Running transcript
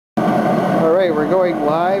Alright, we're going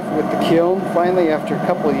live with the kiln finally after a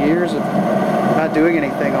couple of years of not doing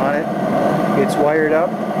anything on it. It's wired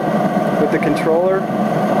up with the controller,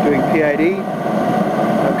 doing PID.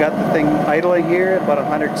 I've got the thing idling here at about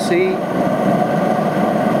 100C.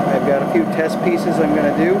 I've got a few test pieces I'm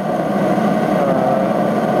going to do.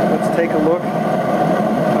 Let's take a look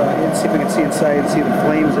and see if we can see inside and see the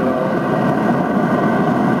flames at all.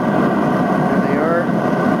 There they are.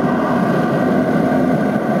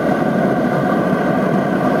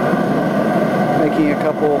 Making a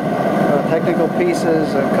couple technical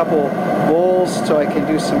pieces, a couple bowls so I can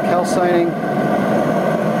do some calcining.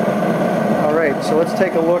 Alright, so let's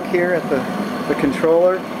take a look here at the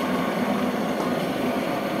controller.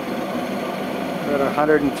 We're at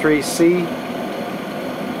 103C.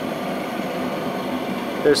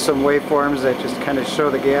 There's some waveforms that just kind of show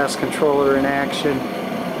the gas controller in action.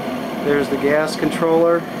 There's the gas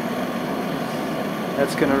controller.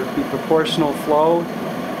 That's going to be proportional flow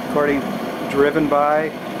driven by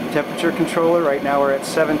the temperature controller. Right now we're at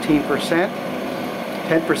 17%.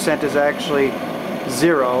 10% is actually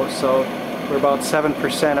 0, so we're about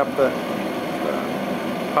 7% up the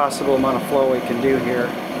possible amount of flow we can do here.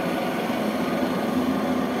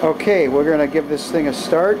 Okay, we're going to give this thing a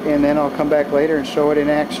start and then I'll come back later and show it in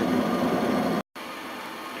action.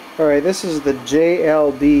 Alright, this is the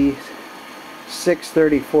JLD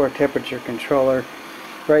 634 temperature controller.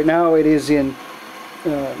 Right now it is in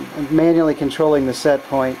manually controlling the set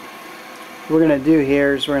point. What we're going to do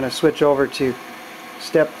here is we're going to switch over to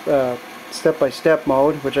step-by-step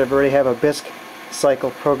mode, which I've already have a bisque cycle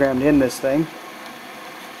programmed in this thing.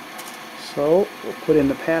 So we'll put in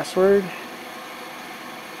the password.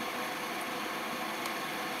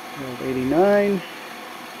 89.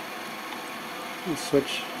 And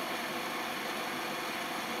switch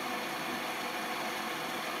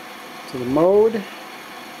to the mode.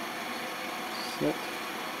 Set.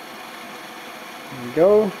 There we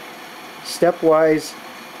go. Stepwise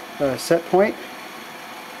set point.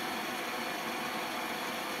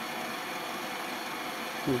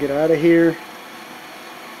 We'll get out of here.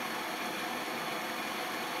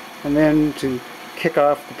 And then to kick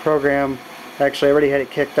off the program, actually I already had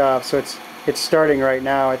it kicked off, so it's starting right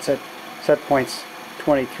now. It's at set points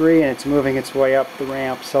 23 and it's moving its way up the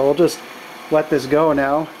ramp. So we'll just let this go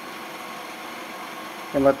now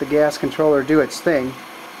and let the gas controller do its thing.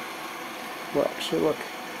 Well, actually look,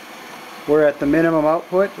 we're at the minimum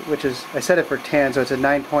output, which is, I set it for 10, so it's at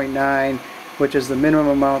 9.9, which is the minimum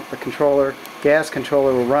amount the gas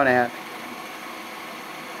controller will run at.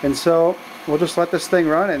 And so we'll just let this thing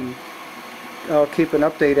run and I'll keep an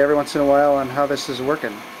update every once in a while on how this is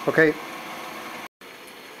working. Okay.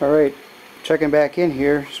 Alright, checking back in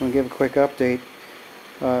here, just want to give a quick update.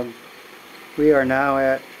 We are now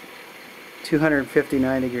at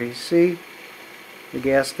 259 degrees C. The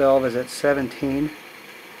gas valve is at 17.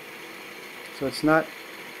 So it's not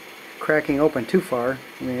cracking open too far.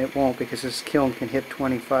 I mean, it won't, because this kiln can hit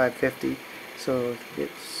 25-50. So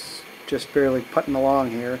it's just barely putting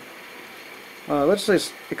along here. Let's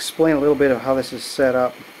just explain a little bit of how this is set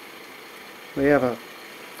up. We have a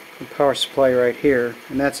power supply right here,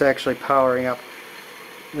 and that's actually powering up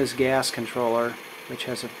this gas controller, which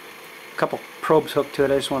has a couple probes hooked to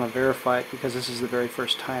it. I just want to verify it because this is the very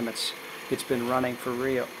first time it's been running for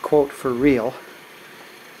real, quote, for real.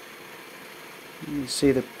 You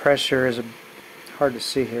see the pressure is hard to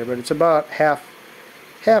see here, but it's about half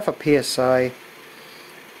a psi.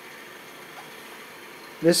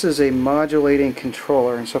 This is a modulating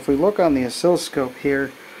controller, and so if we look on the oscilloscope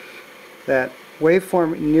here, that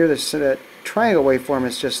waveform near that triangle waveform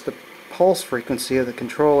is just the pulse frequency of the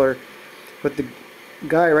controller, but the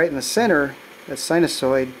guy right in the center, that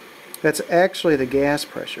sinusoid, that's actually the gas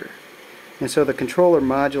pressure. And so the controller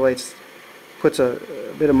modulates, puts a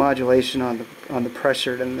bit of modulation on the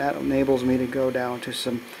pressure, and that enables me to go down to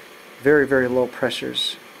some very, very low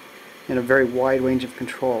pressures in a very wide range of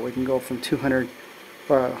control. We can go from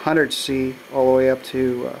 100C all the way up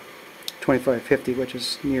to 2550, which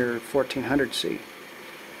is near 1400C.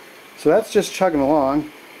 So that's just chugging along.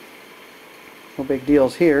 No big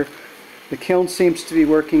deals here. The kiln seems to be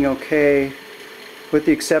working okay, with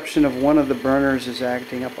the exception of one of the burners is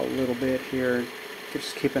acting up a little bit here.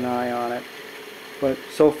 Just keep an eye on it. But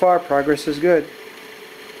so far progress is good.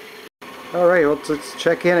 Alright, well, let's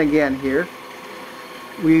check in again here.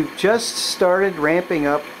 We've just started ramping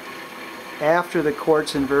up after the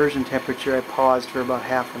quartz inversion temperature. I paused for about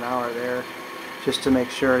half an hour there just to make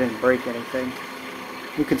sure I didn't break anything.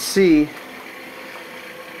 You can see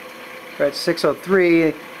we're at 603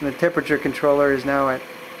 and the temperature controller is now at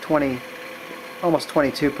almost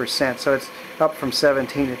 22%, so up from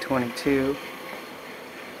 17 to 22.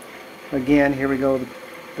 Again, here we go,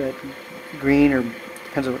 that green, or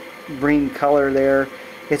depends on what green color there.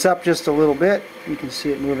 It's up just a little bit. You can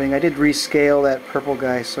see it moving. I did rescale that purple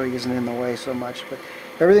guy so he isn't in the way so much, but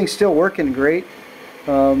everything's still working great.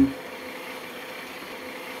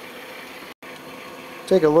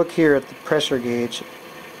 Take a look here at the pressure gauge.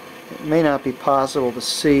 It may not be possible to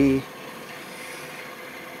see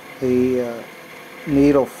the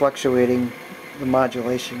needle fluctuating, the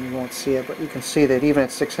modulation. You won't see it, but you can see that even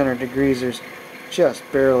at 600 degrees there's just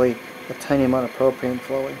barely a tiny amount of propane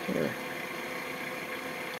flowing here.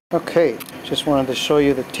 Okay, just wanted to show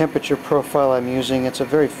you the temperature profile I'm using. It's a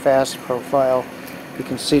very fast profile. You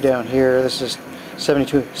can see down here, this is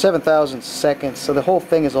 7,000 seconds, so the whole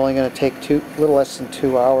thing is only going to take a little less than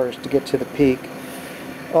 2 hours to get to the peak.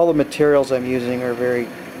 All the materials I'm using are very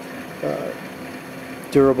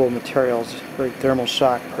durable materials, very thermal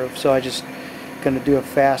shock proof, so I'm just going to do a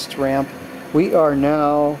fast ramp. We are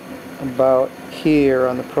now about here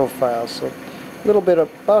on the profile, so a little bit,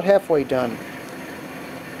 about halfway done.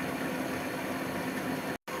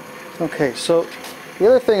 Okay, so the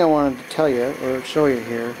other thing I wanted to tell you, or show you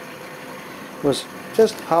here, was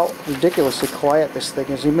just how ridiculously quiet this thing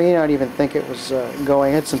is. You may not even think it was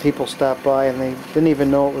going. I had some people stop by and they didn't even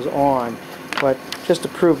know it was on. But just to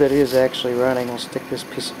prove that it is actually running, I'll stick this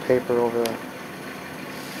piece of paper over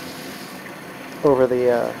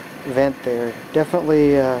the vent there.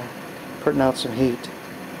 Definitely putting out some heat.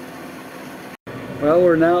 Well,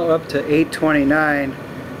 we're now up to 829.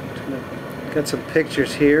 Got some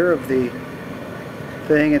pictures here of the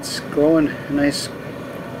thing. It's glowing a nice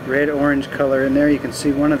red-orange color in there. You can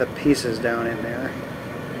see one of the pieces down in there.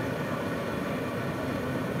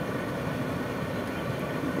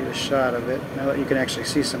 Get a shot of it now that you can actually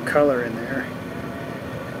see some color in there.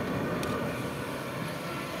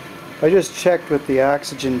 I just checked with the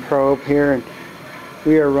oxygen probe here, and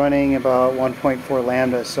we are running about 1.4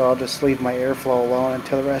 lambda, so I'll just leave my airflow alone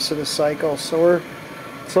until the rest of the cycle. So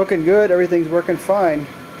it's looking good. Everything's working fine.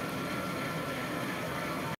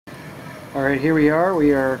 Alright, here we are.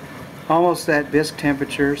 We are almost at bisque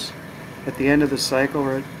temperatures at the end of the cycle.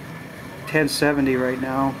 We're at 1070 right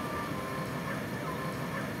now.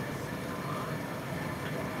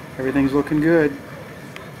 Everything's looking good.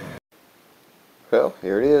 Well,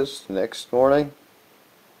 here it is, the next morning.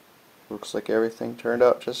 Looks like everything turned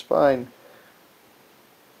out just fine.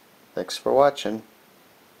 Thanks for watching.